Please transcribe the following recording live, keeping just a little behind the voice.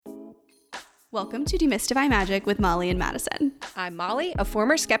Welcome to Demystify Magic with Molly and Madison. I'm Molly, a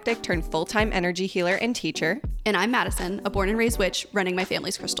former skeptic turned full-time energy healer and teacher. And I'm Madison, a born and raised witch running my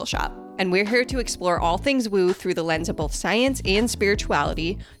family's crystal shop. And we're here to explore all things woo through the lens of both science and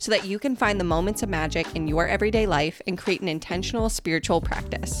spirituality so that you can find the moments of magic in your everyday life and create an intentional spiritual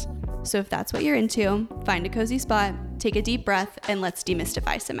practice. So if that's what you're into, find a cozy spot, take a deep breath, and let's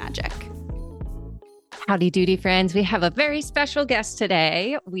demystify some magic. Howdy doody, friends. We have a very special guest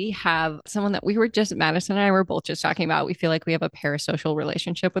today. We have someone that Madison and I were both just talking about. We feel like we have a parasocial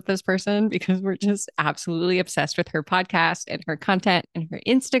relationship with this person because we're just absolutely obsessed with her podcast and her content and her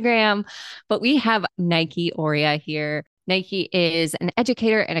Instagram. But we have Niké Aurea here. Niké is an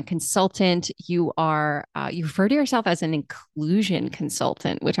educator and a consultant. You refer to yourself as an inclusion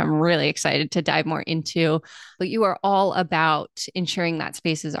consultant, which I'm really excited to dive more into. But you are all about ensuring that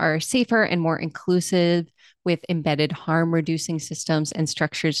spaces are safer and more inclusive with embedded harm reducing systems and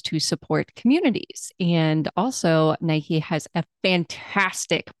structures to support communities. And also, Niké has a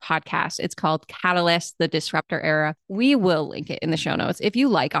fantastic podcast. It's called Catalyst, the Disruptor Era. We will link it in the show notes. If you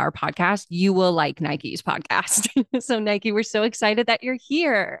like our podcast, you will like Niké's podcast. So, Niké, we're so excited that you're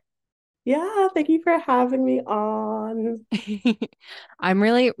here. Yeah, thank you for having me on. I'm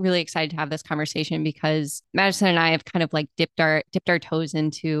really, really excited to have this conversation because Madison and I have kind of like dipped our toes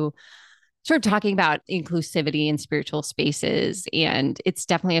into sort of talking about inclusivity in spiritual spaces. And it's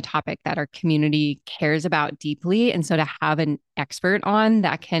definitely a topic that our community cares about deeply. And so to have an expert on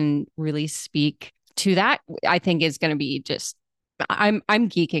that can really speak to that, I think is going to be just, I'm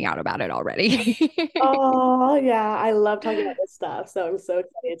geeking out about it already. Oh, yeah, I love talking about this stuff. So I'm so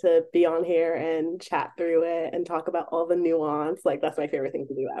excited to be on here and chat through it and talk about all the nuance. Like, that's my favorite thing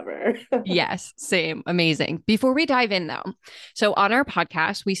to do ever. Yes, same. Amazing. Before we dive in, though, so on our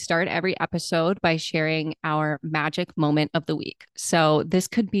podcast, we start every episode by sharing our magic moment of the week. So this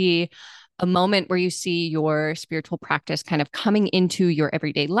could be a moment where you see your spiritual practice kind of coming into your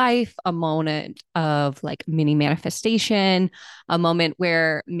everyday life, a moment of like mini manifestation, a moment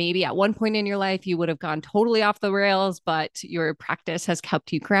where maybe at one point in your life you would have gone totally off the rails, but your practice has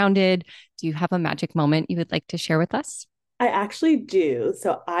kept you grounded. Do you have a magic moment you would like to share with us? I actually do.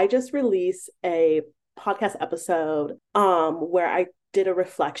 So I just released a podcast episode where I did a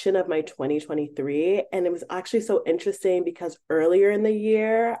reflection of my 2023. And it was actually so interesting because earlier in the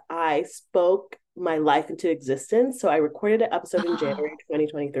year, I spoke my life into existence. So I recorded an episode in January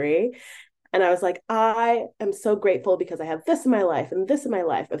 2023. And I was like, I am so grateful because I have this in my life and this in my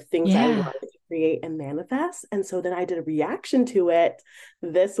life of things I wanted to create and manifest. And so then I did a reaction to it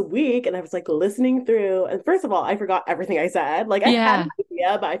this week and I was like listening through. And first of all, I forgot everything I said. Like I had an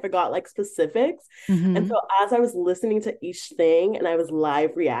idea, but I forgot like specifics. Mm-hmm. And so as I was listening to each thing and I was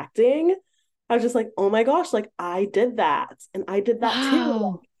live reacting, I was just like, oh my gosh, like I did that. And I did that too.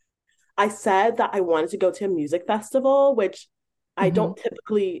 Like, I said that I wanted to go to a music festival, which I don't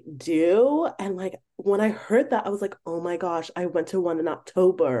typically do. And like, when I heard that, I was like, oh my gosh, I went to one in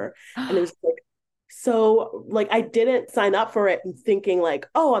October. And it was like, so like, I didn't sign up for it and thinking like,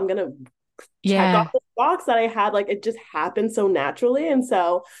 oh, I'm going to check off the box that I had. Like, it just happened so naturally. And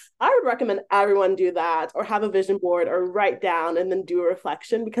so I would recommend everyone do that or have a vision board or write down and then do a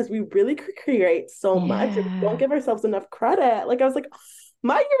reflection because we really create so much and we don't give ourselves enough credit. Like, I was like,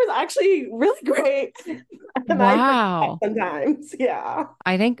 my year was actually really great. And wow. Sometimes, yeah.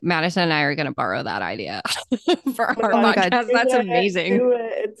 I think Madison and I are going to borrow that idea for our podcast. That's amazing. Do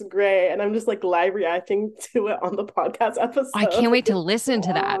it. It's great. And I'm just like live reacting to it on the podcast episode. I can't wait to listen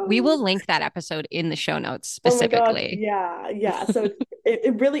to that. We will link that episode in the show notes specifically. Oh yeah. So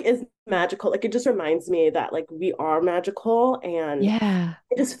it really is magical. Like it just reminds me that like we are magical and I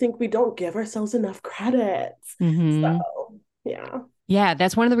just think we don't give ourselves enough credit. So yeah. Yeah,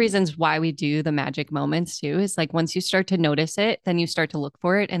 that's one of the reasons why we do the magic moments too, is like once you start to notice it, then you start to look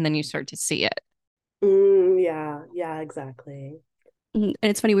for it and then you start to see it. Yeah, exactly. And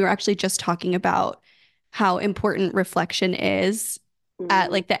it's funny, we were actually just talking about how important reflection is at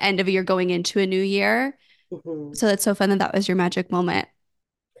like the end of a year going into a new year. So that's so fun that was your magic moment.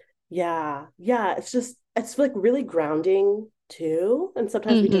 Yeah. It's like really grounding too. And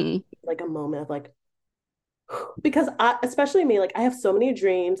sometimes we just need like a moment of like, because especially me, like I have so many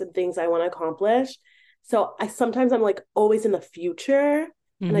dreams and things I want to accomplish. So sometimes I'm like always in the future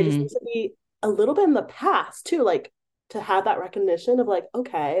and I just need to be a little bit in the past too, like to have that recognition of like,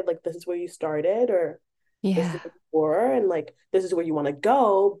 okay, like this is where you started or this is where you were and like, this is where you want to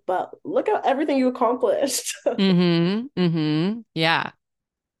go, but look at everything you accomplished. Yeah.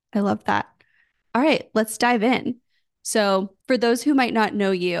 I love that. All right, let's dive in. So for those who might not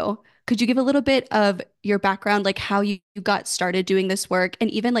know you, could you give a little bit of your background, like how you got started doing this work? And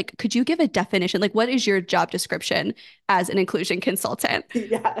even like, could you give a definition? Like, what is your job description as an inclusion consultant?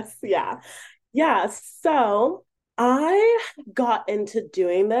 Yes, yeah. Yeah, so I got into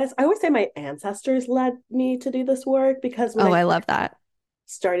doing this. I always say my ancestors led me to do this work because when Oh, I I first love that.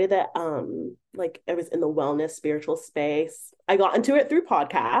 started it, like I was in the wellness spiritual space. I got into it through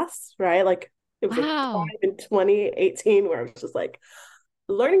podcasts, right? Like it was a Wow. time in 2018 where I was just like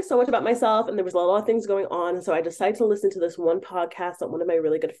learning so much about myself and there was a lot of things going on. And so I decided to listen to this one podcast that one of my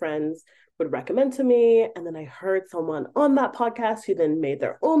really good friends would recommend to me. And then I heard someone on that podcast who then made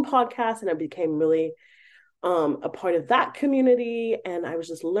their own podcast and I became really a part of that community. And I was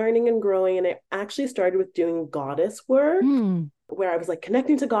just learning and growing. And it actually started with doing goddess work Mm. where I was like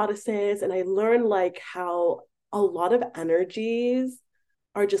connecting to goddesses and I learned like how a lot of energies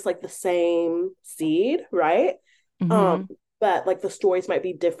are just like the same seed, right? Um, Mm-hmm. but like the stories might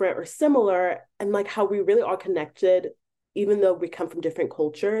be different or similar, and like how we really are connected, even though we come from different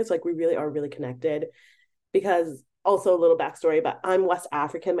cultures, like we really are really connected. Because also a little backstory, but I'm West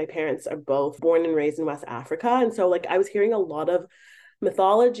African. My parents are both born and raised in West Africa. And so like I was hearing a lot of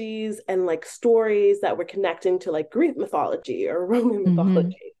mythologies and like stories that were connecting to like Greek mythology or Roman Mm-hmm.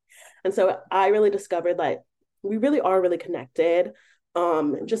 mythology. And so I really discovered that we really are really connected.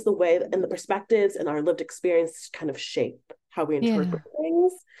 Just the way and the perspectives and our lived experience kind of shape how we Yeah. interpret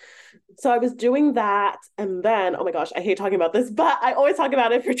things. So I was doing that. And then, oh my gosh, I hate talking about this, but I always talk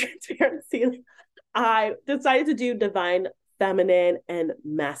about it for transparency. I decided to do divine feminine and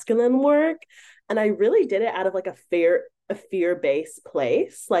masculine work. And I really did it out of like a fear-based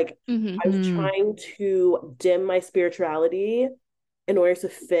place. Like Hmm. I was Mm. trying to dim my spirituality in order to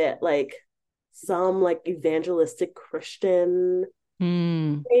fit like some like evangelistic Christian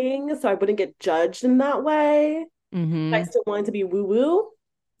Mm. thing. So I wouldn't get judged in that way. I Mm-hmm. still wanted to be woo-woo.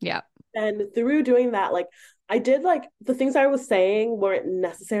 Yeah. And through doing that, like I did like the things I was saying weren't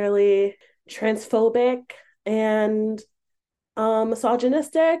necessarily transphobic and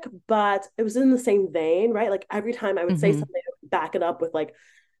misogynistic, but it was in the same vein, right? Like every time I would say Mm-hmm. something, I would back it up with like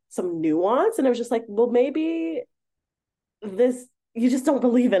some nuance. And I was just like, well, maybe this you just don't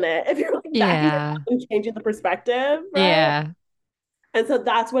believe in it if you're like backing it Yeah. up and changing the perspective, right? Yeah. And so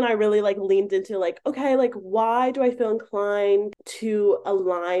that's when I really like leaned into like, okay, like why do I feel inclined to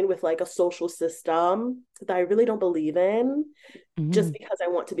align with like a social system that I really don't believe in just Mm. because I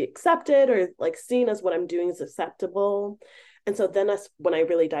want to be accepted or like seen as what I'm doing is acceptable. And so then that's when I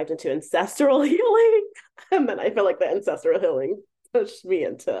really dived into ancestral healing. And then I feel like the ancestral healing pushed me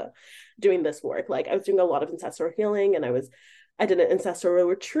into doing this work. Like I was doing a lot of ancestral healing and I did an ancestral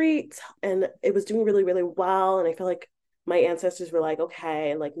retreat and it was doing really, really well. And I feel like my ancestors were like,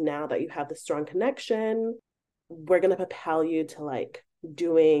 okay, like now that you have this strong connection, we're gonna propel you to like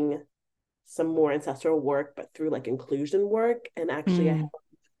doing some more ancestral work, but through like inclusion work. And actually, I have Mm.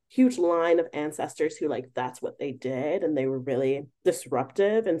 a huge line of ancestors who like that's what they did, and they were really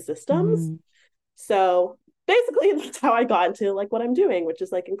disruptive in systems. Mm. So basically, that's how I got into like what I'm doing, which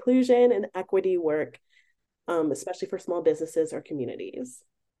is like inclusion and equity work, especially for small businesses or communities.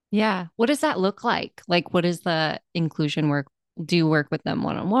 Yeah. What does that look like? Like, what is the inclusion work? Do you work with them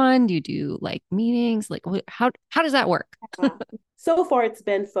one on one? Do you do like meetings? Like, how does that work? So far, it's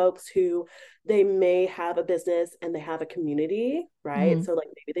been folks who they may have a business and they have a community, right? Mm. So, like,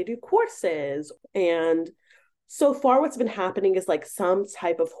 maybe they do courses. And so far, what's been happening is like some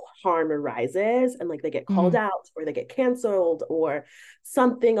type of harm arises and like they get called Mm. out or they get canceled or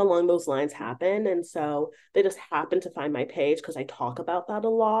something along those lines happen. And so they just happen to find my page because I talk about that a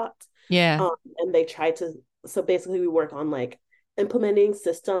lot. Yeah. And they try to, so basically, we work on like implementing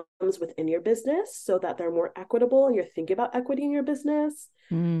systems within your business so that they're more equitable and you're thinking about equity in your business,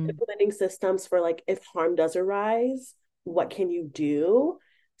 Mm. implementing systems for like if harm does arise, what can you do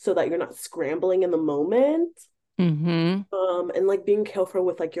so that you're not scrambling in the moment, Mm-hmm. and like being careful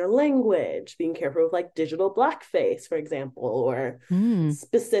with like your language, being careful with like digital blackface, for example, or Mm.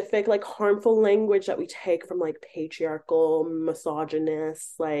 specific like harmful language that we take from like patriarchal,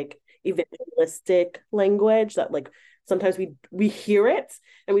 misogynist, like evangelistic language that like sometimes we hear it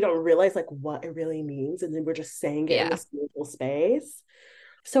and we don't realize like what it really means, and then we're just saying it in Yeah. this spiritual space.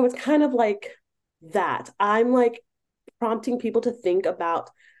 So it's kind of like that. I'm like prompting people to think about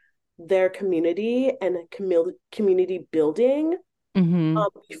their community and community building, Mm-hmm.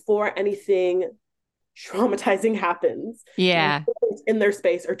 before anything traumatizing happens Yeah. in their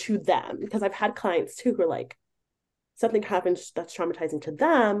space or to them. Because I've had clients too who are like, something happens that's traumatizing to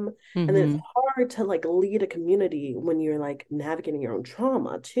them. And then it's Mm-hmm. hard to like lead a community when you're like navigating your own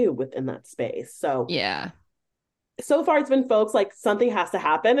trauma too within that space. So Yeah. so far it's been folks like something has to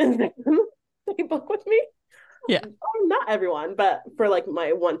happen and then they book with me. Yeah. Not everyone, but for like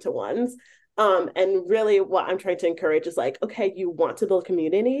my one-to-ones. And really what I'm trying to encourage is like, okay, you want to build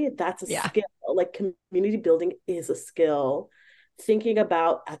community, that's a Yeah. skill. Like community building is a skill. Thinking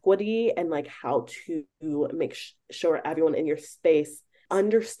about equity and like how to make sure everyone in your space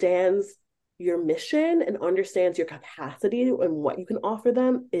understands your mission and understands your capacity and what you can offer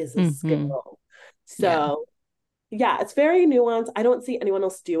them is a Mm-hmm. skill. Yeah. So yeah, it's very nuanced. I don't see anyone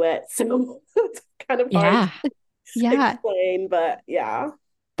else do it. So it's kind of hard to Yeah. Yeah, explain, but yeah.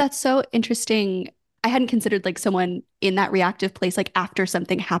 that's so interesting. I hadn't considered like someone in that reactive place, like after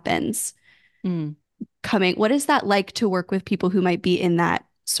something happens, Mm. coming. What is that like to work with people who might be in that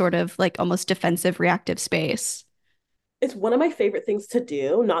sort of like almost defensive reactive space? It's one of my favorite things to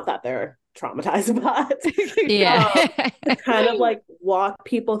do. Not that they're traumatized, but Yeah. to kind of like walk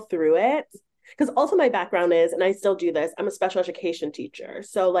people through it. Because also my background is, and I still do this, I'm a special education teacher.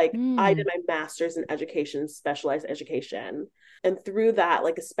 So like I did Mm. my master's in education, specialized education. And through that,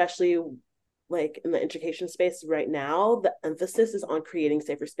 like especially like in the education space right now, the emphasis is on creating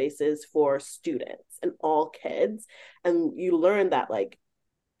safer spaces for students and all kids. And you learn that like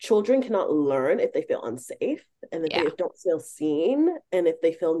children cannot learn if they feel unsafe and if Yeah. they don't feel seen and if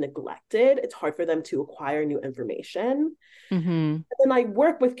they feel neglected. It's hard for them to acquire new information. Mm-hmm. And then I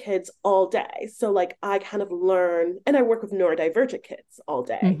work with kids all day. So like I kind of learn and I work with neurodivergent kids all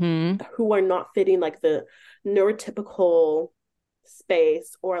day Mm-hmm. who are not fitting like the neurotypical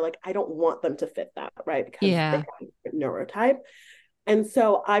space, or like I don't want them to fit that, right? Because they Yeah. have a neurotype. And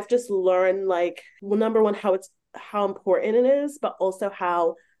so I've just learned like, well, number one, how important it is, but also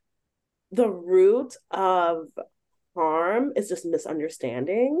how the root of harm is just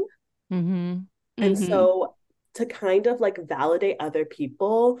misunderstanding. Mm-hmm. And Hmm. so to kind of like validate other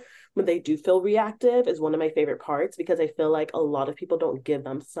people when they do feel reactive is one of my favorite parts, because I feel like a lot of people don't give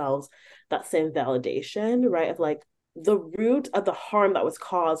themselves that same validation, right? Of like the root of the harm that was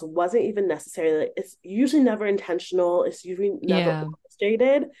caused wasn't even necessarily, it's usually never intentional, it's usually never Yeah.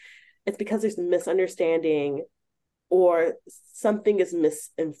 orchestrated. It's because there's misunderstanding or something is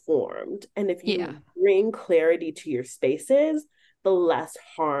misinformed. And if Yeah. you bring clarity to your spaces, the less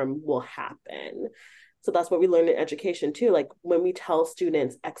harm will happen. So that's what we learn in education too. Like when we tell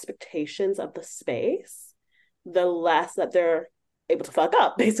students expectations of the space, the less that they're able to fuck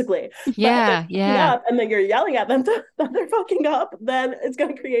up, basically. But if they're Yeah. fucking Yeah. up and then you're yelling at them that they're fucking up, then it's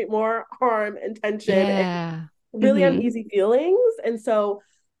going to create more harm and tension and Yeah. really Hmm. uneasy feelings. And so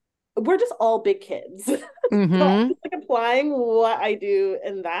we're just all big kids. So I'm Mm-hmm. just like applying what I do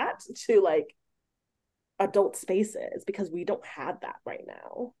in that to like adult spaces because we don't have that right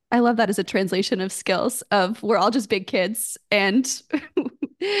now. I love that as a translation of skills of we're all just big kids and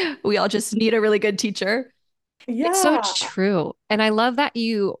we all just need a really good teacher. It's so Yeah. true. And I love that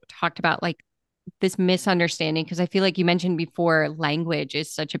you talked about like this misunderstanding because I feel like you mentioned before language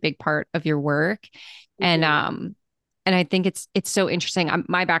is such a big part of your work. And Mm-hmm. and I think it's so interesting.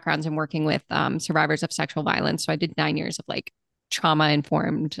 My background's in working with survivors of sexual violence. So I did 9 years of like trauma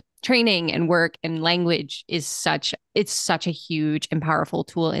informed training and work, and language is such a huge and powerful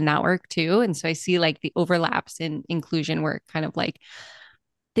tool in that work too. And so I see like the overlaps in inclusion work, kind of like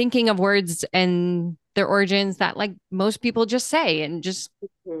thinking of words and their origins that like most people just say and just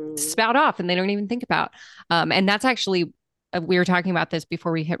Mm-hmm. spout off and they don't even think about. And that's actually, we were talking about this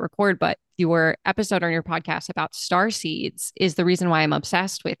before we hit record, but your episode on your podcast about star seeds is the reason why I'm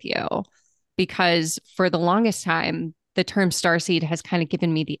obsessed with you. Because for the longest time, the term star seed has kind of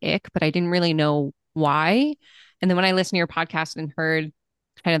given me the ick, but I didn't really know why. And then when I listened to your podcast and heard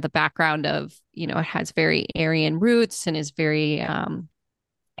kind of the background of, it has very Aryan roots and is very,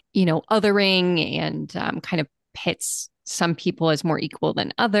 othering and kind of pits some people as more equal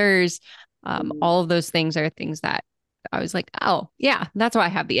than others. All of those things are things that I was like, oh, yeah, that's why I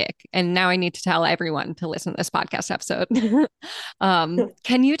have the ick. And now I need to tell everyone to listen to this podcast episode.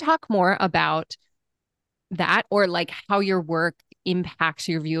 Can you talk more about that or like how your work impacts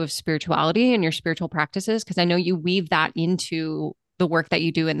your view of spirituality and your spiritual practices? Because I know you weave that into the work that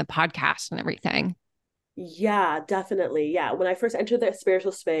you do in the podcast and everything. Yeah, definitely. Yeah. When I first entered the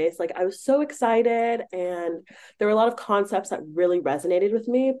spiritual space, like I was so excited and there were a lot of concepts that really resonated with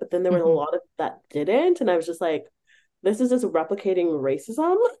me, but then there were a Mm-hmm. lot of that didn't. And I was just like, this is just replicating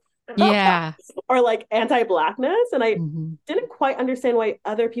racism Yeah. or like anti-blackness. And I Mm-hmm. didn't quite understand why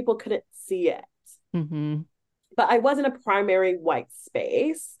other people couldn't see it. Mm-hmm. But I was in a primary white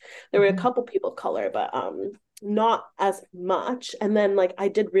space. There were a Mm-hmm. couple people of color, but not as much. And then like I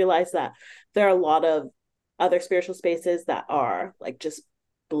did realize that there are a lot of other spiritual spaces that are like just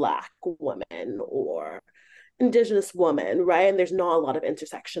black women or Indigenous woman, right? And there's not a lot of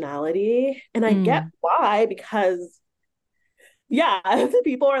intersectionality. And I get Mm. why, because yeah,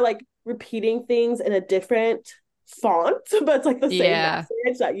 people are like repeating things in a different font, but it's like the same Yeah.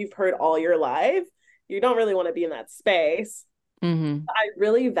 message that you've heard all your life. You don't really want to be in that space. Mm-hmm. I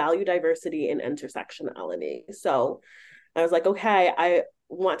really value diversity and intersectionality. So I was like, okay, I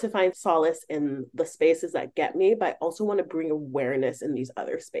want to find solace in the spaces that get me, but I also want to bring awareness in these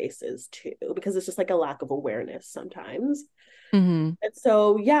other spaces too, because it's just like a lack of awareness sometimes. Mm-hmm. And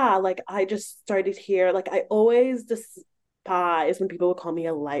so, yeah, like I just started here. Like I always despise when people would call me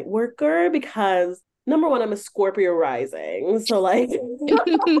a light worker because number one, I'm a Scorpio rising. So like,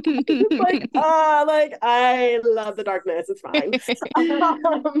 like I love the darkness. It's fine.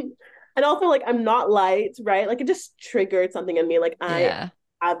 And also like I'm not light, right? Like it just triggered something in me. Like I Yeah.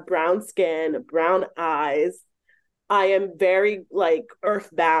 have brown skin, brown eyes. I am very like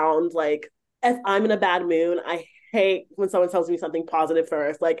earthbound. Like if I'm in a bad mood, I hate when someone tells me something positive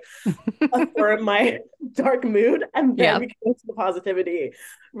first. Like affirm my dark mood and then Yeah. we can go to the positivity,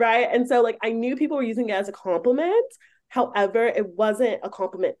 right? And so like I knew people were using it as a compliment. However, it wasn't a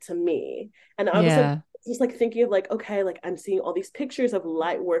compliment to me. And I was like Yeah. just like thinking of like, okay, like I'm seeing all these pictures of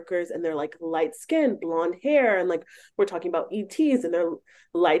light workers and they're like light skin, blonde hair. And like we're talking about ETs and they're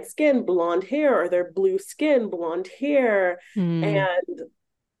light skin, blonde hair, or they're blue skin, blonde hair. Mm. And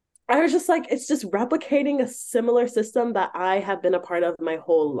I was just like, it's just replicating a similar system that I have been a part of my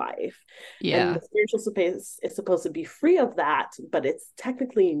whole life. And Yeah. the spiritual space is supposed to be free of that, but it's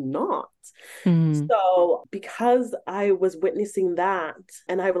technically not. Mm. So because I was witnessing that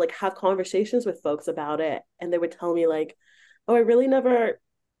and I would like have conversations with folks about it, and they would tell me like, oh, I really never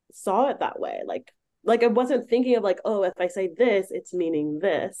saw it that way. Like I wasn't thinking of like, oh, if I say this, it's meaning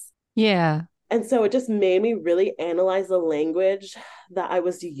this. Yeah. And so it just made me really analyze the language that I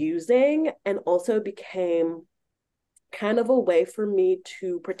was using, and also became kind of a way for me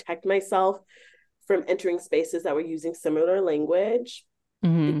to protect myself from entering spaces that were using similar language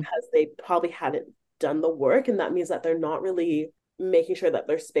Mm. because they probably hadn't done the work. And that means that they're not really making sure that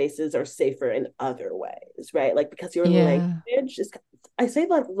their spaces are safer in other ways, right? Like because your Yeah. language is, I say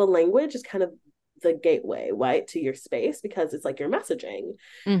like the language is kind of the gateway, right, to your space because it's like your messaging.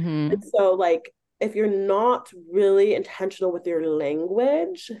 And Mm-hmm. so, like, if you're not really intentional with your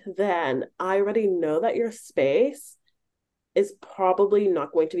language, then I already know that your space is probably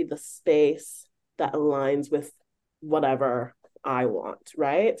not going to be the space that aligns with whatever I want,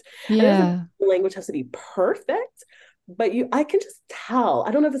 right? And it doesn't, Yeah. the language has to be perfect, but I can just tell.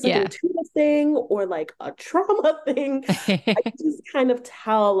 I don't know if it's like an Yeah. intuitive thing or like a trauma thing. I can just kind of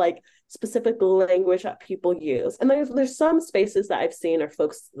tell like specific language that people use. And there's some spaces that I've seen or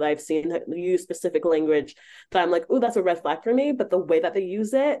folks that I've seen that use specific language that I'm like, oh, that's a red flag for me. But the way that they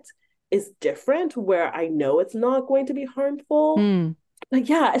use it is different where I know it's not going to be harmful. Mm. But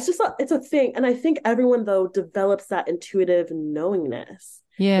yeah, it's a thing. And I think everyone though develops that intuitive knowingness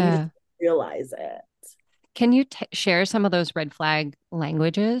and you just Yeah. realize it. Can you share some of those red flag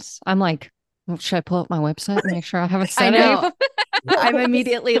languages? I'm like, well, should I pull up my website and make sure I haven't I said any of know. them? I'm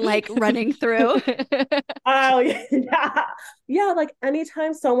immediately like running through. Oh yeah. Yeah, like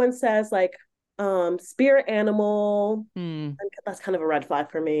anytime someone says like spirit animal, Mm. that's kind of a red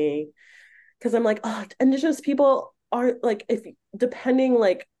flag for me. Because I'm like, oh, indigenous people are like, if depending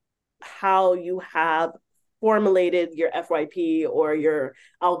like how you have formulated your FYP or your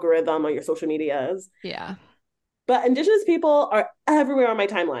algorithm on your social medias, Yeah. but indigenous people are everywhere on my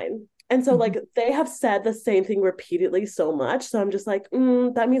timeline. And so Mhm. like they have said the same thing repeatedly so much. So I'm just like,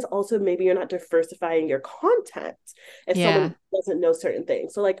 that means also maybe you're not diversifying your content if Yeah. someone doesn't know certain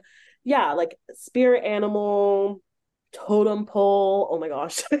things. So like, yeah, like spirit animal, totem pole. Oh my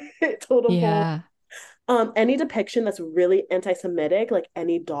gosh, totem pole. Yeah. Any depiction that's really anti-Semitic, like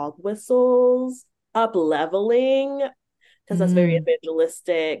any dog whistles, up leveling, because that's very Mm.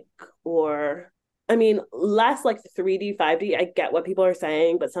 evangelistic, or I mean, less like 3D, 5D. I get what people are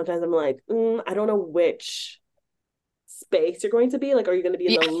saying, but sometimes I'm like, I don't know which space you're going to be. Like, are you going to be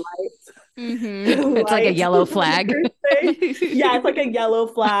in Yeah. the light It's like a light yellow flag. thing? Yeah, it's like a yellow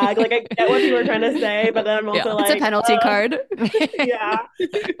flag. Like I get what people are trying to say, but then I'm also Yeah. It's a like, penalty card.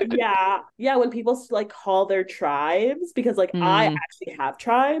 yeah, yeah. When people like call their tribes, because like I Mm. actually have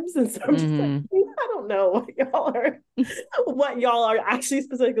tribes, and so I'm just like, Mm. I don't know what y'all are actually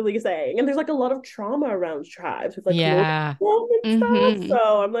specifically saying. And there's like a lot of trauma around tribes with like colonialism Yeah. and stuff. Hmm.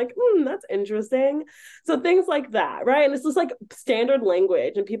 So I'm like, that's interesting. So things like that, right? And it's just like standard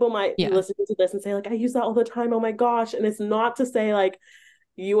language, and people might be Yeah. listening to this and say like, I use that all the time. Oh my gosh! And it's not to say like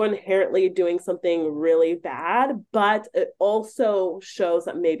you inherently doing something really bad, but it also shows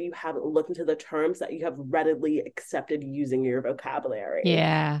that maybe you haven't looked into the terms that you have readily accepted using your vocabulary.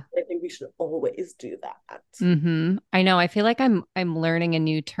 Yeah. I think we should always do that. I know. I feel like I'm learning a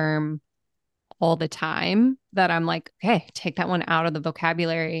new term all the time that I'm like, okay, take that one out of the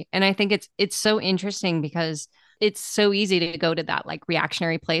vocabulary. And I think it's so interesting because it's so easy to go to that like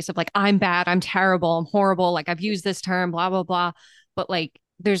reactionary place of like, I'm bad, I'm terrible, I'm horrible, like I've used this term, blah, blah, blah. But like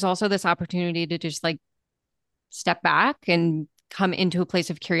there's also this opportunity to just like step back and come into a place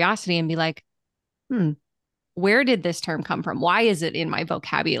of curiosity and be like, hmm, where did this term come from? Why is it in my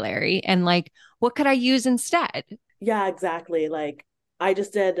vocabulary? And like, what could I use instead? Yeah, exactly. Like I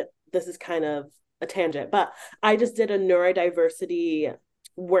just did, this is kind of a tangent, but I just did a neurodiversity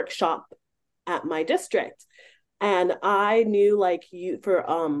workshop at my district. And I knew like you for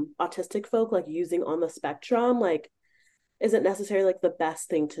autistic folk, like using on the spectrum, like isn't necessarily like the best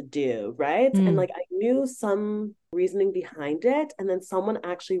thing to do, right? And Mm. like I knew some reasoning behind it. And then someone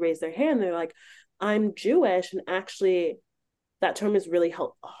actually raised their hand. They're like, I'm Jewish. And actually that term is really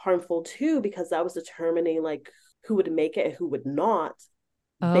harmful too, because that was determining like who would make it and who would not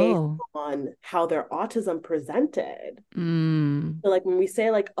based Oh. on how their autism presented. Mm. So like when we say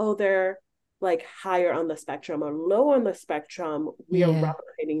like, oh, they're like higher on the spectrum or lower on the spectrum, we are Yeah.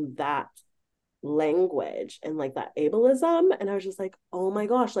 replicating that language and like that ableism. And I was just like, oh my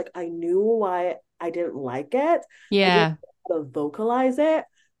gosh, like I knew why I didn't like it. I didn't Yeah. know how to vocalize it.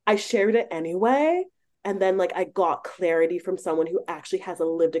 I shared it anyway. And then like I got clarity from someone who actually has a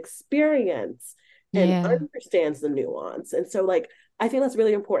lived experience and Yeah. understands the nuance. And so like I think that's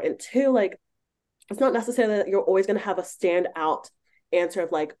really important too. Like it's not necessarily that you're always going to have a standout answer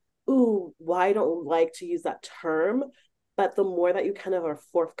of like, ooh, why I don't like to use that term. But the more that you kind of are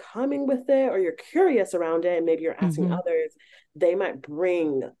forthcoming with it or you're curious around it and maybe you're asking Mm-hmm. others, they might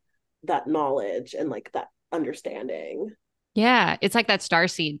bring that knowledge and like that understanding. Yeah. It's like that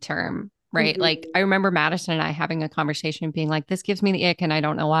starseed term, right? Like I Mm-hmm. remember Madison and I having a conversation being like, this gives me the ick and I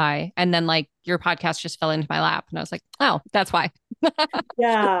don't know why. And then like your podcast just fell into my lap and I was like, oh, that's why.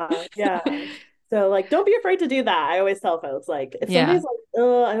 Yeah, yeah. So like don't be afraid to do that. I always tell folks like if Yeah. somebody's like,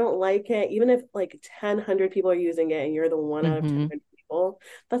 oh, I don't like it, even if like 10 people are using it and you're the one out of Mm-hmm. 10 people,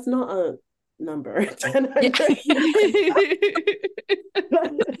 that's not a number. Yeah. 10.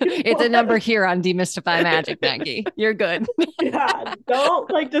 It's a number here on Demystify Magic, Maggie. You're good. Yeah,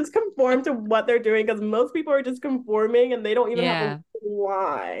 don't like just conform to what they're doing because most people are just conforming and they don't even have a Yeah.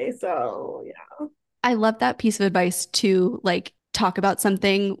 why. So yeah. I love that piece of advice to like talk about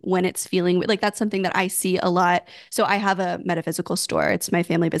something when it's feeling like that's something that I see a lot. So I have a metaphysical store. It's my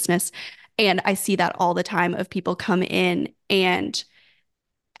family business. And I see that all the time of people come in and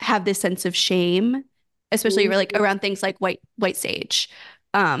have this sense of shame, especially like Mm-hmm. around things like white sage.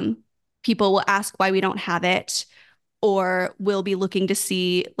 Um, People will ask why we don't have it, or we'll be looking to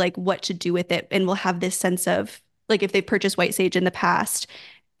see like what to do with it, and we'll have this sense of like if they've purchased white sage in the past,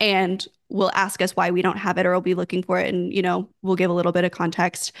 and will ask us why we don't have it, or we'll be looking for it, and we'll give a little bit of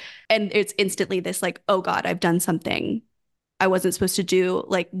context, and it's instantly this like, oh God, I've done something I wasn't supposed to do.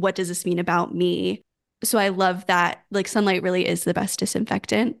 Like, what does this mean about me? So I love that like sunlight really is the best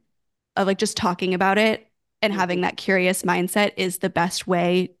disinfectant of like just talking about it, and Mm-hmm. having that curious mindset is the best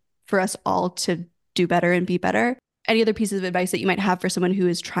way for us all to do better and be better. Any other pieces of advice that you might have for someone who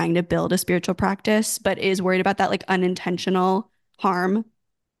is trying to build a spiritual practice but is worried about that like unintentional harm?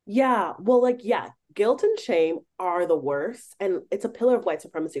 Yeah, well, like, yeah, guilt and shame are the worst, and it's a pillar of white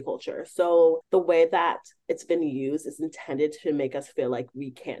supremacy culture. So the way that it's been used is intended to make us feel like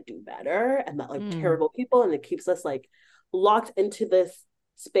we can't do better and that like Mm. terrible people, and it keeps us like locked into this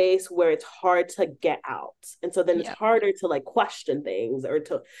space where it's hard to get out. And so then it's Yeah. harder to like question things or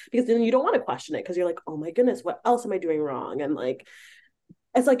to because then you don't want to question it because you're like, oh my goodness, what else am I doing wrong? And like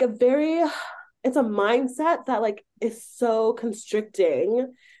it's like a very it's a mindset that like is so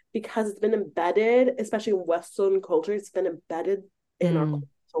constricting because it's been embedded, especially in Western culture, it's been embedded in our culture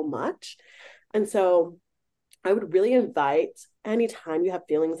Mm. so much. And so I would really invite anytime you have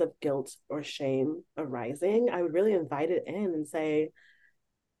feelings of guilt or shame arising, I would really invite it in and say,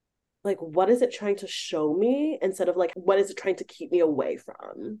 like, what is it trying to show me instead of like, what is it trying to keep me away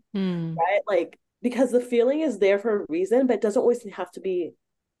from? Mm. Right? Like, because the feeling is there for a reason, but it doesn't always have to be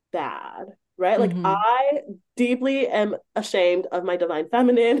bad, right? Like Mm-hmm. I deeply am ashamed of my divine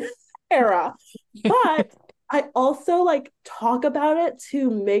feminine era, but I also like talk about it to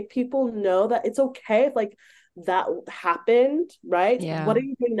make people know that it's okay if like that happened, right? Yeah. What are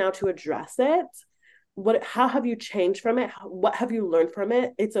you doing now to address it? How have you changed from it? What have you learned from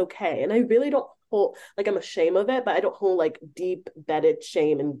it? It's okay. And I really don't hold, like I'm ashamed of it, but I don't hold like deep bedded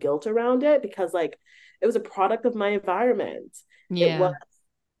shame and guilt around it because like it was a product of my environment. It was Yeah.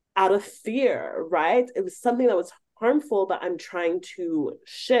 out of fear, right? It was something that was harmful, but I'm trying to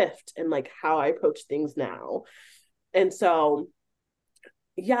shift in like how I approach things now. And so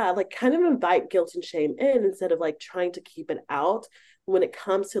yeah, like kind of invite guilt and shame in instead of like trying to keep it out when it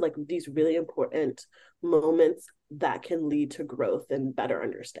comes to like these really important moments that can lead to growth and better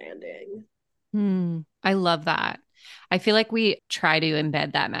understanding. I love that. I feel like we try to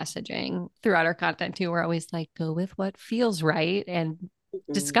embed that messaging throughout our content too. We're always like, go with what feels right and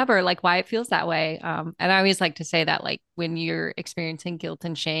Mm-hmm. discover like why it feels that way. And I always like to say that like when you're experiencing guilt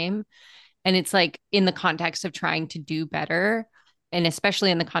and shame, and it's like in the context of trying to do better, and especially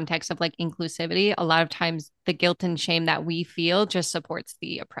in the context of like inclusivity, a lot of times the guilt and shame that we feel just supports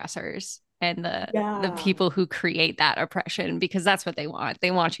the oppressors and the Yeah. people who create that oppression because that's what they want.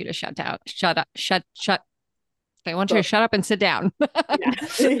 They want you to shut down, shut up, shut. They want you to So shut up and sit down. yeah,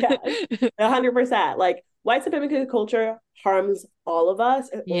 yeah, 100%. Like white supremacy culture harms all of us.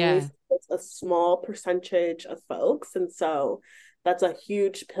 It only Yeah. supports a small percentage of folks, and so that's a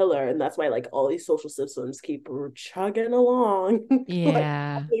huge pillar, and that's why like all these social systems keep chugging along, like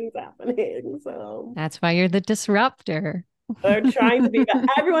Yeah. nothing's happening. So That's why you're the disruptor. they're trying to be, but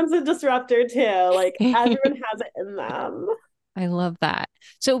everyone's a disruptor too. Like everyone has it in them. I love that.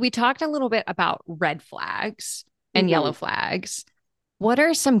 So we talked a little bit about red flags and yellow Mhm. flags. What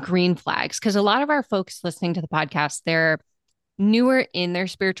are some green flags? Because a lot of our folks listening to the podcast, they're newer in their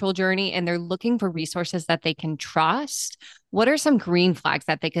spiritual journey and they're looking for resources that they can trust. What are some green flags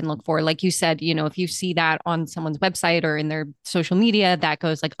that they can look for? Like you said, you know, if you see that on someone's website or in their social media, that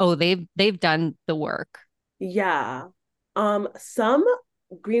goes like, oh, they've done the work. Yeah. Some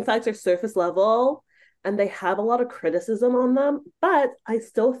green flags are surface level and they have a lot of criticism on them, but I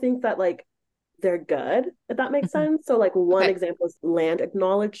still think that like they're good, if that makes Mhm. sense. So like one Okay. example is land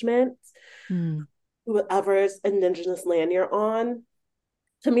acknowledgement, Mm. whoever's indigenous land you're on.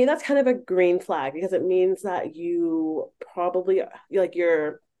 To me, that's kind of a green flag because it means that you probably like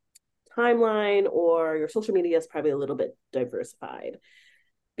your timeline or your social media is probably a little bit diversified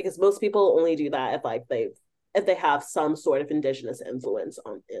because most people only do that if like they have some sort of indigenous influence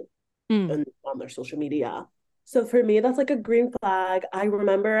on it Mm. on their social media. So for me, that's like a green flag. I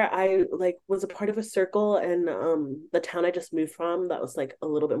remember I like was a part of a circle in the town I just moved from that was like a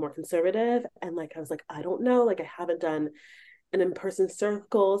little bit more conservative. And like I was like, I don't know, like I haven't done an in-person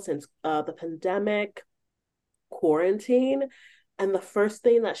circle since the pandemic quarantine. And the first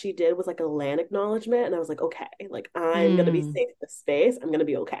thing that she did was like a land acknowledgement. And I was like, okay, like I'm gonna be Mm. safe in this space. I'm gonna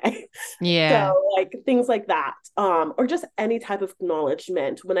be okay. So Yeah. like things like that. Or just any type of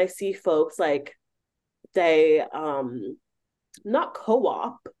acknowledgement. When I see folks like they not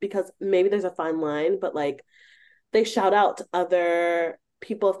co-op because maybe there's a fine line, but like they shout out to other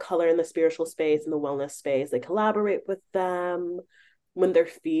people of color in the spiritual space and the wellness space. They collaborate with them when their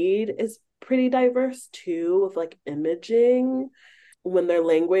feed is pretty diverse too, with like imaging, when their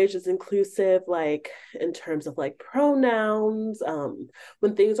language is inclusive, like in terms of like pronouns,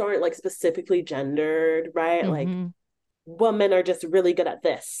 when things aren't like specifically gendered, right? Like Hmm. women are just really good at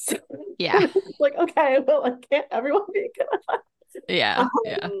this. Yeah. Like, okay, well, like, can't everyone be good at that? Yeah.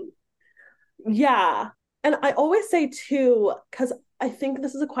 Yeah. Yeah. And I always say too, because I think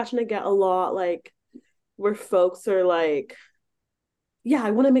this is a question I get a lot, like where folks are like, yeah,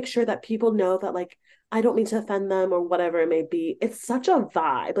 I want to make sure that people know that like I don't mean to offend them or whatever it may be. It's such a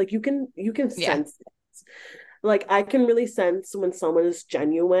vibe. Like you can Yeah. sense it. Like I can really sense when someone is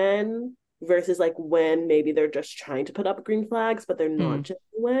genuine versus like when maybe they're just trying to put up green flags, but they're not Mm.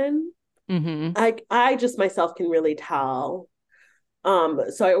 genuine. Hmm. I just myself can really tell.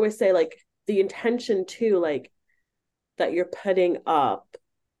 So I always say like the intention too, like that you're putting up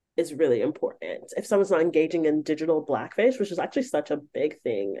is really important. If someone's not engaging in digital blackface, which is actually such a big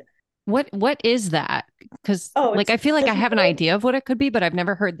thing. What is that? Because Oh, like it's I feel like I have an digital. idea of what it could be, but I've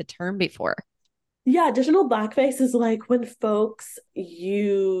never heard the term before. Yeah, digital blackface is like when folks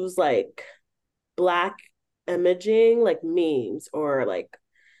use like black imaging, like memes or like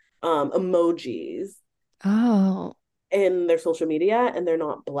emojis Oh. in their social media and they're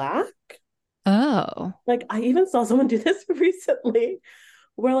not black. Oh. Like I even saw someone do this recently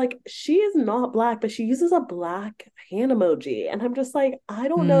where like she is not black, but she uses a black hand emoji. And I'm just like, I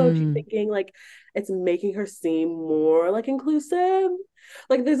don't know if she's Mm. thinking like it's making her seem more like inclusive.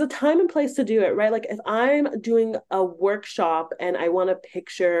 Like there's a time and place to do it, right? Like if I'm doing a workshop and I want to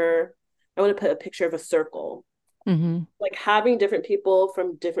put a picture of a circle, Hmm. like having different people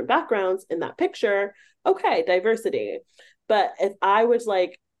from different backgrounds in that picture, okay, diversity. But if I was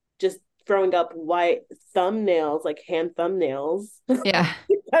like just throwing up white thumbnails, like hand thumbnails. Yeah.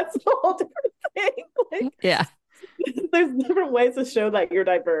 That's a whole different thing. Like, Yeah. there's different ways to show that you're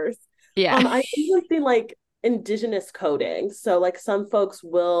diverse. Yeah. I even see like indigenous coding. So like some folks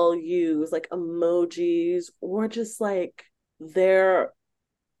will use like emojis or just like their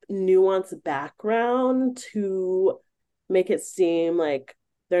nuanced background to make it seem like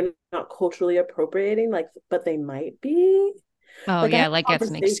they're not culturally appropriating, like, but they might be. Oh, Like I yeah. had Like a it's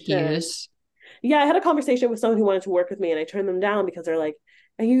an conversation. excuse. Yeah, I had a conversation with someone who wanted to work with me and I turned them down because they're like,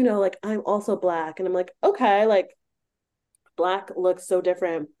 and you know, like I'm also black. And I'm like, okay, like black looks so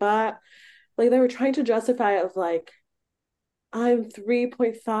different. But like they were trying to justify it of like, I'm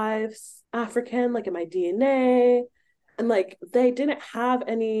 3.5 African, like in my DNA. And like they didn't have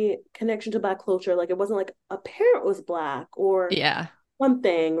any connection to black culture. Like it wasn't like a parent was black or Yeah.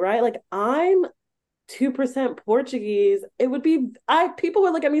 something, right? Like I'm 2% Portuguese. It would be I people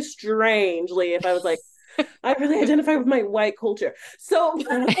would look at me strangely if I was like, I really identify with my white culture. So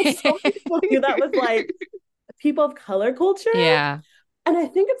so many people do that with like people of color culture. Yeah. And I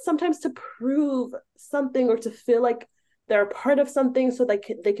think it's sometimes to prove something or to feel like they're a part of something so they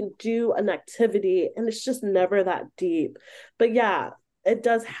can do an activity and it's just never that deep. But yeah, it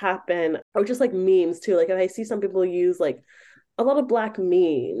does happen. Or just like memes too. Like if I see some people use like a lot of black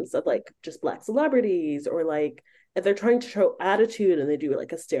memes of like just black celebrities or like if they're trying to show attitude and they do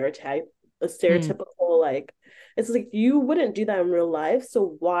like a Mm. stereotypical like it's like you wouldn't do that in real life.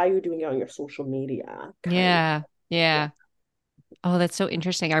 So why are you doing it on your social media? Kind of. Yeah. Yeah. Yeah. Oh, that's so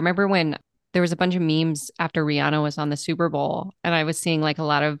interesting. I remember when there was a bunch of memes after Rihanna was on the Super Bowl, and I was seeing like a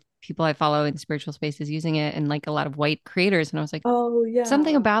lot of people I follow in spiritual spaces using it and like a lot of white creators. And I was like, Oh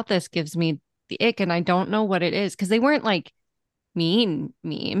something yeah. about this gives me the ick, and I don't know what it is because they weren't like mean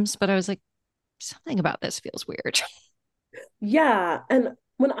memes, but I was like, something about this feels weird. Yeah. And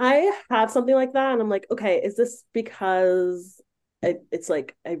when I have something like that and I'm like, okay, is this because it's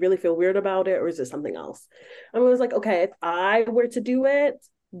like I really feel weird about it or is it something else? I was like, okay, if I were to do it,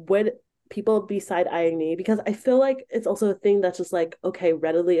 would people be side eyeing me? Because I feel like it's also a thing that's just like, okay,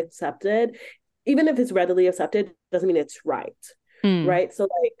 readily accepted. Even if it's readily accepted, doesn't mean it's right. Mm. Right. So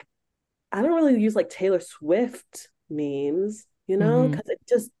like I don't really use like Taylor Swift memes, Hmm. because it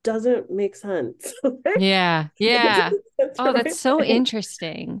just doesn't make sense. Yeah. It doesn't Yeah. make sense Oh, for that's my so brain.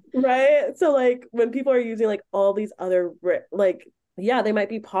 interesting. Right. So like when people are using like all these other like yeah, they might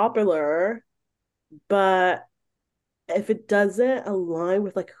be popular, but if it doesn't align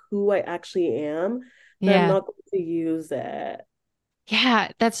with like who I actually am, then I'm Yeah. not going to use it. Yeah,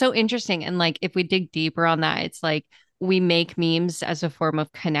 that's so interesting. And like, if we dig deeper on that, it's like we make memes as a form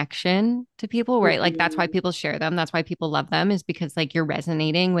of connection to people, right? Like, that's why Mhm. people share them. That's why people love them, is because like you're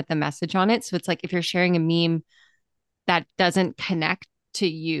resonating with the message on it. So it's like if you're sharing a meme that doesn't connect to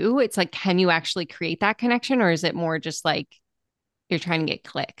you, it's like, can you actually create that connection? Or is it more just like you're trying to get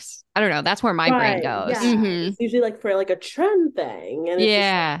clicks? I don't know. That's where my brain Right. goes. Yeah. Hmm. It's usually like for like a trend thing. And it's just like,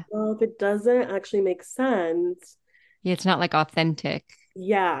 Yeah. well, if it doesn't actually make sense, Yeah. It's not like authentic.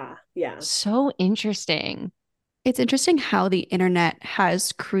 yeah. Yeah. So interesting. It's interesting how the internet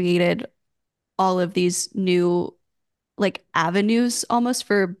has created all of these new like avenues almost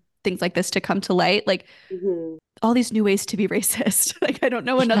for things like this to come to light. Like Mhm. all these new ways to be racist. Like I don't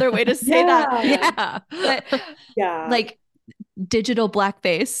know another way to say that. Yeah. Yeah. But Yeah. like digital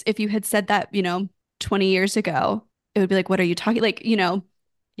blackface, if you had said that, 20 years ago, it would be like, what are you talking? Like, Yeah.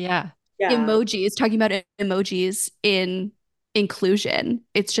 Yeah. emojis, talking about emojis in inclusion.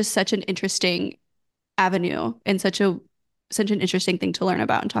 It's just such an interesting avenue and such an interesting thing to learn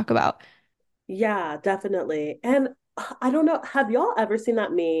about and talk about. Yeah, definitely. And I don't know, have y'all ever seen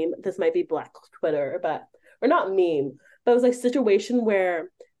that meme? This might be Black Twitter, but or not meme, but it was like situation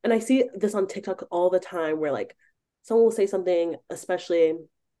where, and I see this on TikTok all the time where like someone will say something, especially,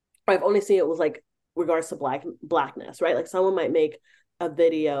 or I've only seen it was like regards to blackness, right? Like someone might make a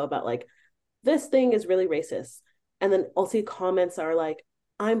video about like this thing is really racist. And then I'll see comments are like,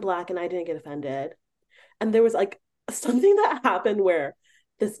 I'm black and I didn't get offended. And there was like something that happened where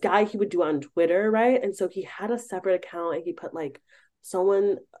this guy he would do on Twitter, right? And so he had a separate account and he put like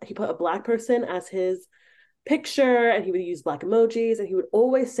he put a black person as his picture and he would use black emojis and he would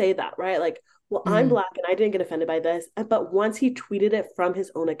always say that, right? Like, well, I'm Mm. black and I didn't get offended by this. But once he tweeted it from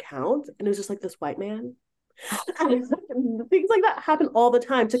his own account, and it was just like this white man. And things like that happen all the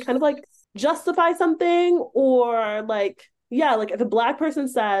time to kind of like justify something or like, yeah, like if a black person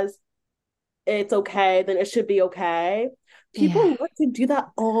says, it's okay, then it should be okay. Yeah. People like to do that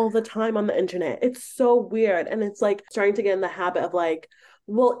all the time on the internet. It's so weird. And it's like starting to get in the habit of like,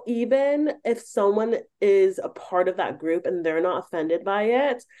 Well, even if someone is a part of that group and they're not offended by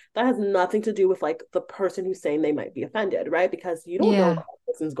it, that has nothing to do with like the person who's saying they might be offended, right? Because you don't know what Yeah. that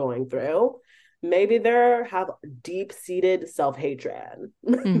person's going through. Maybe they have deep-seated self-hatred.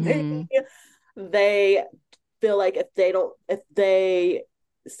 Maybe Mm-hmm. they feel like if they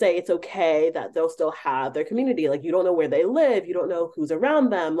say it's okay, that they'll still have their community. Like you don't know where they live, you don't know who's around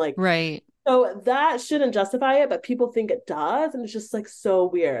them. Like, Right. so that shouldn't justify it, but people think it does. And it's just like so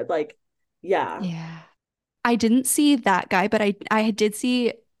weird. Like, yeah. Yeah. I didn't see that guy, but I did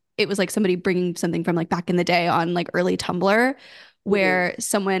see it was like somebody bringing something from like back in the day on like early Tumblr Mhm. where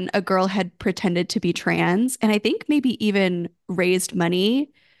a girl had pretended to be trans and I think maybe even raised money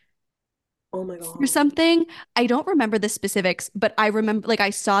Oh my for God. something. I don't remember the specifics, but I remember like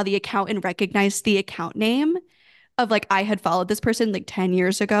I saw the account and recognized the account name of like I had followed this person like 10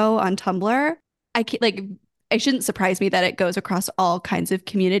 years ago on Tumblr. I can't like it shouldn't surprise me that it goes across all kinds of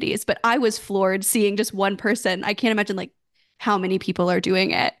communities, but I was floored seeing just one person. I can't imagine like how many people are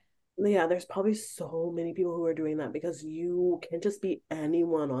doing it. Yeah, there's probably so many people who are doing that because you can just be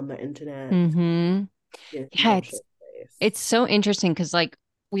anyone on the internet. Mm-hmm. Give Yeah, emotional space. it's so interesting because like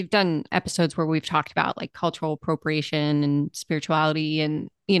we've done episodes where we've talked about like cultural appropriation and spirituality and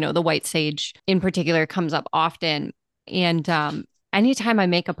the white sage in particular comes up often. And anytime I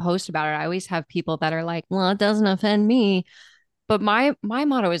make a post about it, I always have people that are like, well, it doesn't offend me. But my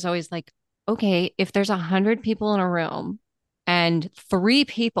motto is always like, okay, if there's 100 people in a room and three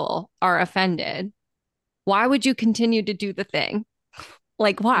people are offended, why would you continue to do the thing?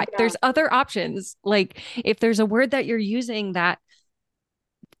 Like, why? Yeah. There's other options. Like, if there's a word that you're using that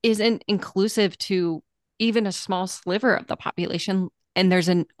isn't inclusive to even a small sliver of the population, and there's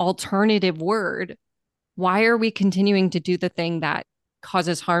an alternative word, why are we continuing to do the thing that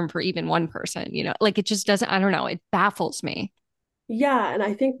causes harm for even one person? Like it just doesn't, I don't know, it baffles me. Yeah, and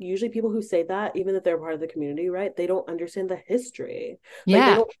I think usually people who say that, even if they're part of the community, right, they don't understand the history. Like they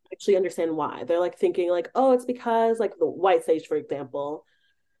Yeah. don't actually understand why. They're like thinking like, oh, it's because like the white sage, for example.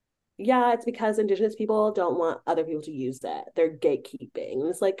 Yeah, it's because indigenous people don't want other people to use that. They're gatekeeping. And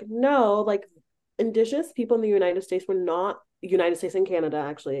it's like, no, like indigenous people in the United States were not United States and Canada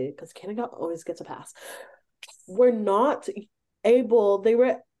actually, because Canada always gets a pass. Were not able, they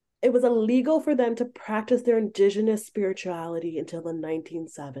were it was illegal for them to practice their indigenous spirituality until the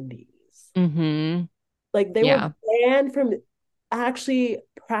 1970s. Mm-hmm. Like they were Yeah. banned from actually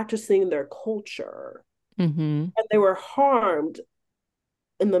practicing their culture Mm-hmm. and they were harmed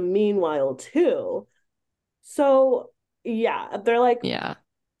in the meanwhile too. So yeah, they're like, Yeah.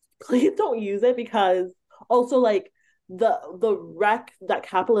 please don't use it because also like the wreck that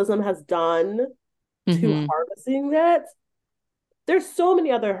capitalism has done to Mm-hmm. harvesting it. There's so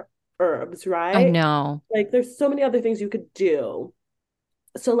many other herbs, I right? know. Like there's so many other things you could do.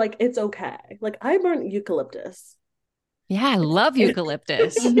 So like it's okay. Like I burn eucalyptus. Yeah, I love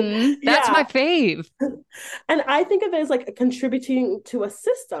eucalyptus. Mm-hmm. That's Yeah. my fave. And I think of it as like contributing to a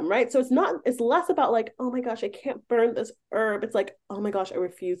system, right? So it's less about like, oh my gosh, I can't burn this herb. It's like, oh my gosh, I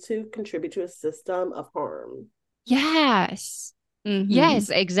refuse to contribute to a system of harm. Yes. Mm-hmm. Yes,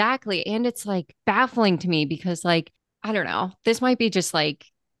 exactly. And it's like baffling to me because, like, I don't know, this might be just like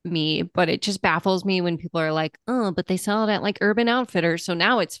me, but it just baffles me when people are like, oh, but they sell it at like Urban Outfitters. So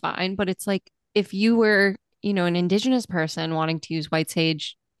now it's fine. But it's like if you were, an indigenous person wanting to use white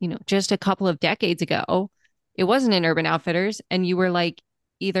sage, just a couple of decades ago, it wasn't in Urban Outfitters and you were like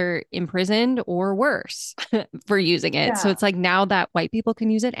either imprisoned or worse for using it. So Yeah. it's like now that white people can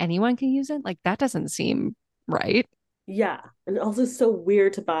use it, anyone can use it. Like that doesn't seem right. Yeah. And also it's so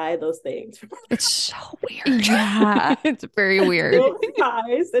weird to buy those things from It's so weird. Yeah. It's very weird. full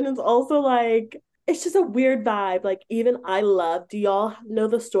price. And it's also like it's just a weird vibe. Like even I love, do y'all know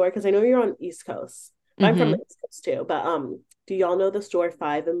the store? Because I know you're on East Coast, but I'm from the Hmm. East Coast too. But do y'all know the store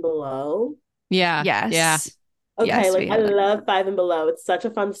Five and Below? Yeah. Yeah. Yes. Okay, Yes, like we I have it. love Five and Below. It's such a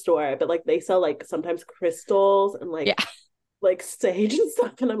fun store, but like they sell like sometimes crystals and Yeah. like sage and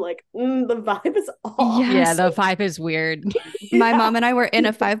stuff, and I'm like, the vibe is off. Yeah. Yes. The vibe is weird. My Yeah, mom and I were in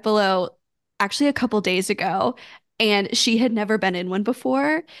a Five Below actually a couple days ago, and she had never been in one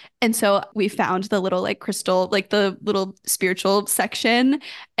before. And so we found the little like crystal, like the little spiritual section.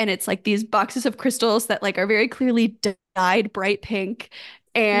 And it's like these boxes of crystals that like are very clearly dyed bright pink.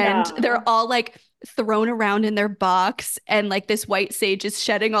 And yeah, they're all like thrown around in their box. And like this white sage is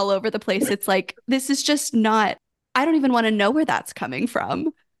shedding all over the place. It's like, this is just not, I don't even want to know where that's coming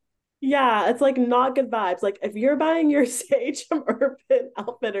from. yeah. It's like not good vibes. Like if you're buying your sage from Urban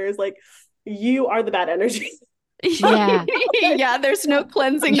Outfitters, like you are the bad energy. Yeah. Yeah, there's no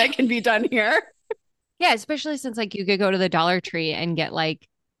cleansing that can be done here. Yeah, especially since like you could go to the Dollar Tree and get like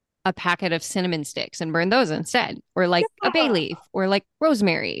a packet of cinnamon sticks and burn those instead, or like a bay Yeah. leaf, or like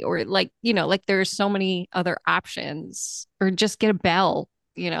rosemary, or like, like there's so many other options, or just get a bell,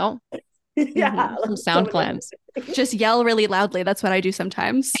 you know, Yeah, Mhm. some like, so sound many other cleanse. things. Just yell really loudly. That's what I do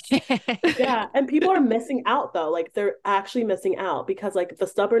sometimes. Yeah, and people are missing out though. Like they're actually missing out because like the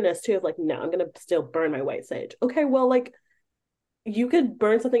stubbornness too of like, no, I'm gonna still burn my white sage. Okay, well, like you could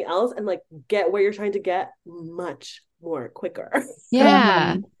burn something else and like get where you're trying to get much more quicker.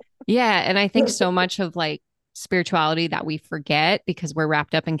 Yeah. Mhm. Yeah. And I think so much of like spirituality that we forget because we're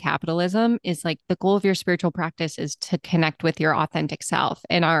wrapped up in capitalism is like the goal of your spiritual practice is to connect with your authentic self.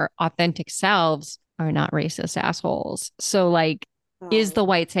 And our authentic selves are not racist assholes. So, like, is Oh. the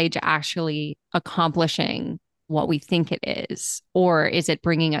white sage actually accomplishing what we think it is? Or is it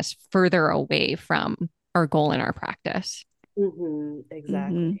bringing us further away from our goal in our practice?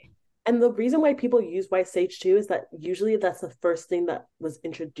 Exactly. Mhm. And the reason why people use white sage too is that usually that's the first thing that was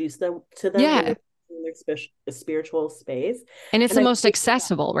introduced to them when Yeah. they're in their spiritual space. And it's And the I most think,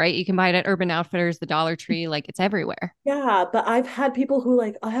 accessible, right? You can buy it at Urban Outfitters, the Dollar Tree, like it's everywhere. yeah, but I've had people who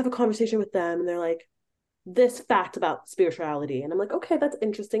like, I have a conversation with them and they're like, this fact about spirituality. And I'm like, okay, that's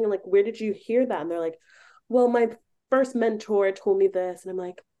interesting. And like, where did you hear that? And they're like, well, my first mentor told me this. And I'm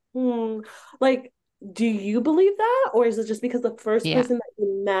like, like, do you believe that? Or is it just because the first Yeah. person that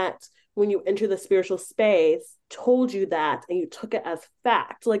you met when you enter the spiritual space told you that and you took it as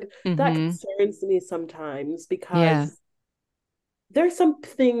fact? Like, that Hmm. concerns me sometimes Yeah. because there's some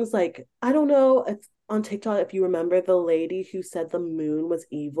things like, I don't know if on TikTok, if you remember the lady who said the moon was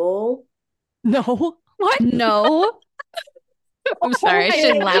evil. No. What? No. I'm Oh sorry. I my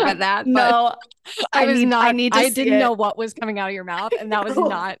shouldn't laugh God. at that, but No. I need to I see didn't know it. what was coming out of your mouth. And that was No,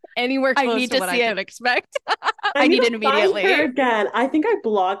 not anywhere I close need to to what I see could it. expect. I I need need to it find her immediately. again. I think I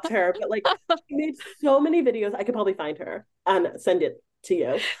blocked her, but like she made so many videos. I could probably find her and send it to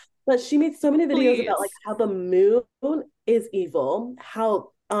you. But she made so many videos about like Please. how the moon is evil, how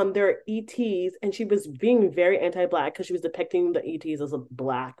there are ETs, and she was being very anti-black because she was depicting the ETs as a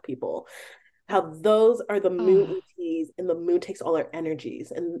black people. How those are the moon Oh, ETs, and the moon takes all our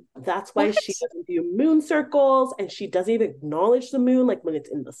energies, and that's why she what? doesn't do moon circles, and she doesn't even acknowledge the moon like when it's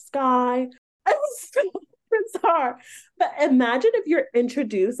in the sky. It was so bizarre. But imagine if you're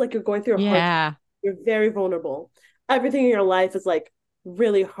introduced, like you're going through a hard time, Yeah. you're very vulnerable. Everything in your life is like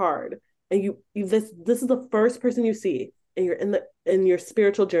really hard. And you this is the first person you see, and you're in your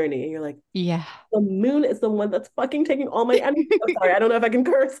spiritual journey, and you're like, Yeah. the moon is the one that's fucking taking all my energy. Oh, sorry, I don't know if I can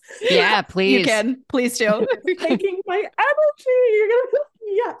curse. Yeah, You please. can. Please do. It's taking my energy. You're gonna,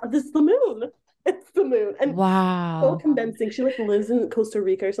 yeah, this is the moon. It's the moon. And so Wow. convincing. She like lives in Costa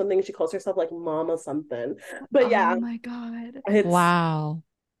Rica or something. She calls herself like Mama something. But Oh yeah, my God. it's Wow.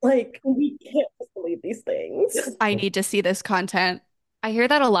 like we can't just believe these things. I need to see this content. I hear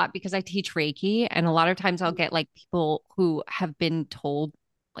that a lot because I teach Reiki, and a lot of times I'll get like people who have been told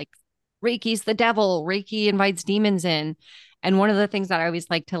like Reiki's the devil, Reiki invites demons in. And one of the things that I always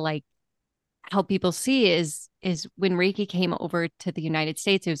like to like help people see is when Reiki came over to the United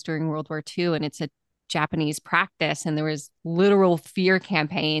States, it was during World War II, and it's a Japanese practice, and there was literal fear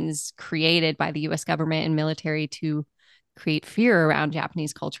campaigns created by the US government and military to create fear around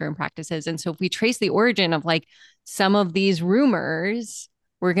Japanese culture and practices. And so if we trace the origin of like some of these rumors,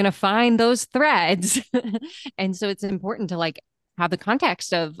 we're going to find those threads. And so it's important to like have the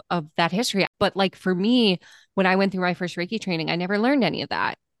context of that history. But like for me, when I went through my first Reiki training, I never learned any of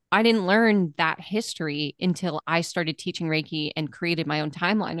that. I didn't learn that history until I started teaching Reiki and created my own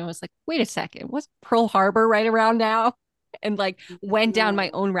timeline. I was like, wait a second, was Pearl Harbor right around now? And like went down my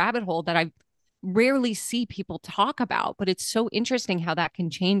Yeah. own rabbit hole that I rarely see people talk about. But it's so interesting how that can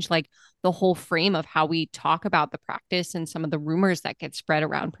change like the whole frame of how we talk about the practice and some of the rumors that get spread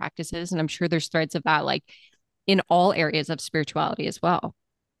around practices. And I'm sure there's threads of that like in all areas of spirituality as well.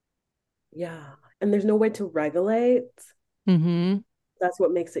 Yeah. And there's no way to regulate. Mm-hmm. That's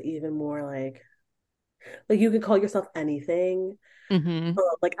what makes it even more like you can call yourself anything. Mm-hmm.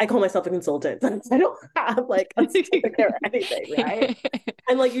 Like I call myself a consultant. I don't have like a certificate or anything, right?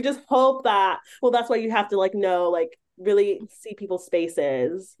 And like you just hope that, well, that's why you have to like know, like really see people's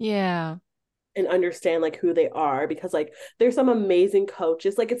spaces Yeah. and understand like who they are, because like there's some amazing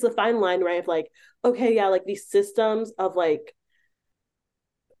coaches. Like it's a fine line, right? Of like, okay, yeah, like these systems of like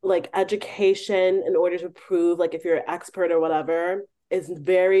education in order to prove like if you're an expert or whatever is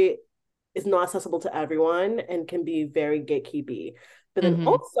not accessible to everyone and can be very gatekeepy. But then Mm-hmm.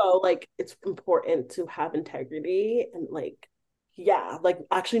 also like it's important to have integrity and like, yeah, like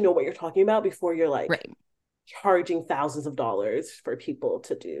actually know what you're talking about before you're like Right. charging thousands of dollars for people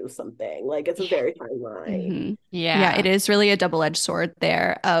to do something. Like it's a very fine line. Mm-hmm. Yeah. It is really a double-edged sword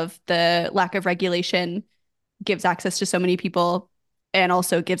there of the lack of regulation gives access to so many people and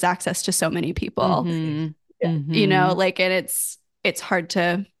also gives access to so many people. Mm-hmm. Yeah. You know, Mm-hmm. like, and it's hard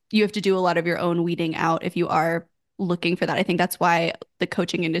to, you have to do a lot of your own weeding out if you are looking for that. I think that's why the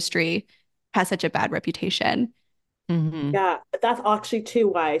coaching industry has such a bad reputation. Mm-hmm. Yeah, that's actually too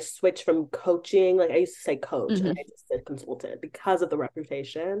why I switched from coaching. Like I used to say coach and Mm-hmm. I just said consultant because of the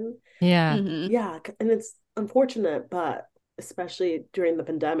reputation. Yeah. Mm-hmm. Yeah, and it's unfortunate, but especially during the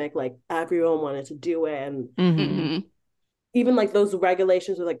pandemic, like everyone wanted to do it. And Mm-hmm. Mm-hmm. even like those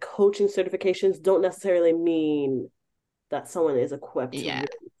regulations or like coaching certifications don't necessarily mean that someone is equipped to Yeah.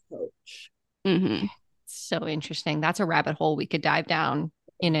 really coach. Mm-hmm. So interesting. That's a rabbit hole we could dive down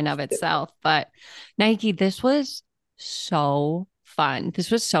in and of itself. But Niké, this was so fun. This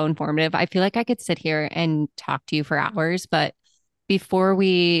was so informative. I feel like I could sit here and talk to you for hours, but before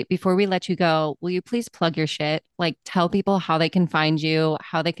we let you go, will you please plug your shit? Like tell people how they can find you,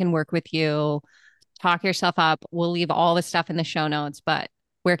 how they can work with you, talk yourself up. We'll leave all the stuff in the show notes, but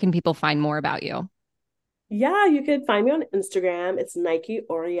where can people find more about you? Yeah, you could find me on Instagram. It's Niké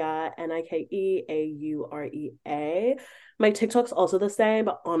Aurea, Nikeaurea. My TikTok's also the same,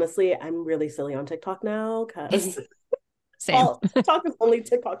 but honestly, I'm really silly on TikTok now because Same. well, TikTok is only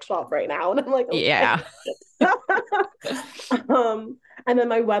TikTok shop right now. And I'm like, okay. Yeah. um, and then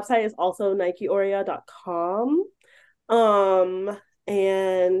my website is also nikeaurea.com. Um,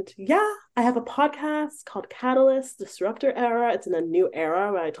 and yeah, I have a podcast called Catalyst Disruptor Era. It's in a new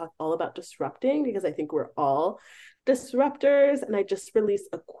era where I talk all about disrupting because I think we're all disruptors. And I just released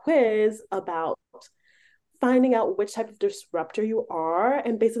a quiz about finding out which type of disruptor you are.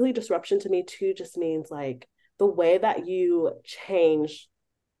 And basically, disruption to me too just means like the way that you change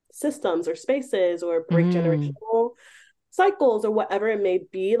systems or spaces or break Mm, generational cycles or whatever it may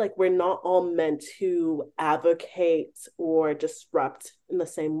be. Like we're not all meant to advocate or disrupt in the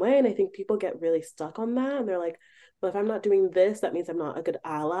same way. And I think people get really stuck on that. And they're like, well, if I'm not doing this, that means I'm not a good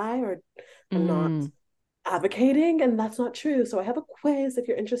ally or I'm not mm. advocating. And that's not true. So I have a quiz if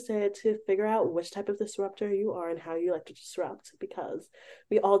you're interested to figure out which type of disruptor you are and how you like to disrupt because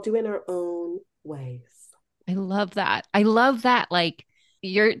we all do it in our own ways. I love that. I love that. Like,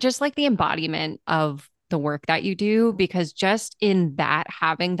 you're just like the embodiment of the work that you do because just in that,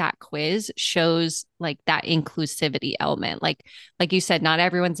 having that quiz shows like that inclusivity element. Like you said, not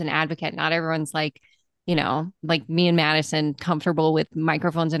everyone's an advocate. Not everyone's like, like me and Madison comfortable with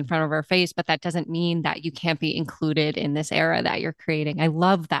microphones in front of our face, but that doesn't mean that you can't be included in this era that you're creating. I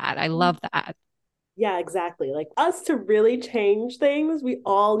love that. I love that. Yeah, exactly. Like us to really change things, we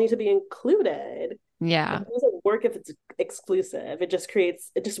all need to be included. Yeah. It doesn't work if it's exclusive. It just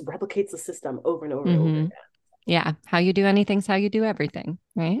replicates the system over and over and over Hmm. again. Yeah. How you do anything's how you do everything,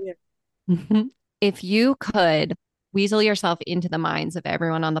 right? Yeah. If you could weasel yourself into the minds of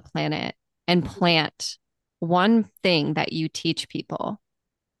everyone on the planet and plant one thing that you teach people,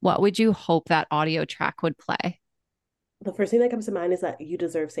 what would you hope that audio track would play? The first thing that comes to mind is that you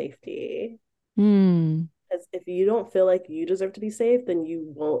deserve safety. Hmm. Because if you don't feel like you deserve to be safe, then you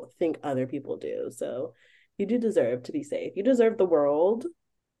won't think other people do. So you do deserve to be safe. You deserve the world.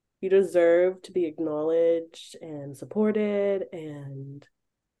 You deserve to be acknowledged and supported and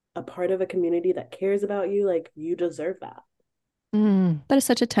a part of a community that cares about you. Like you deserve that. Mm. That is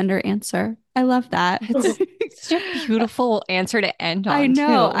such a tender answer. I love that. It's such a beautiful answer to end I on,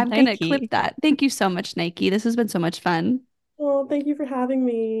 know. too. I'm gonna clip Nike. that. Thank you so much, Niké. This has been so much fun. Oh, thank you for having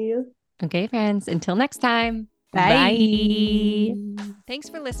me. Okay, friends, until next time. Bye. Bye. Thanks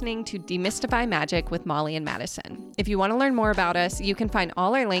for listening to Demystify Magic with Molly and Madison. If you want to learn more about us, you can find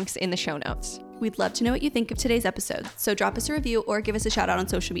all our links in the show notes. We'd love to know what you think of today's episode, so drop us a review or give us a shout out on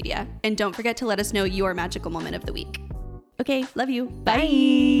social media. And don't forget to let us know your magical moment of the week. Okay, love you.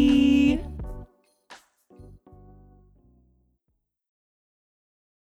 Bye.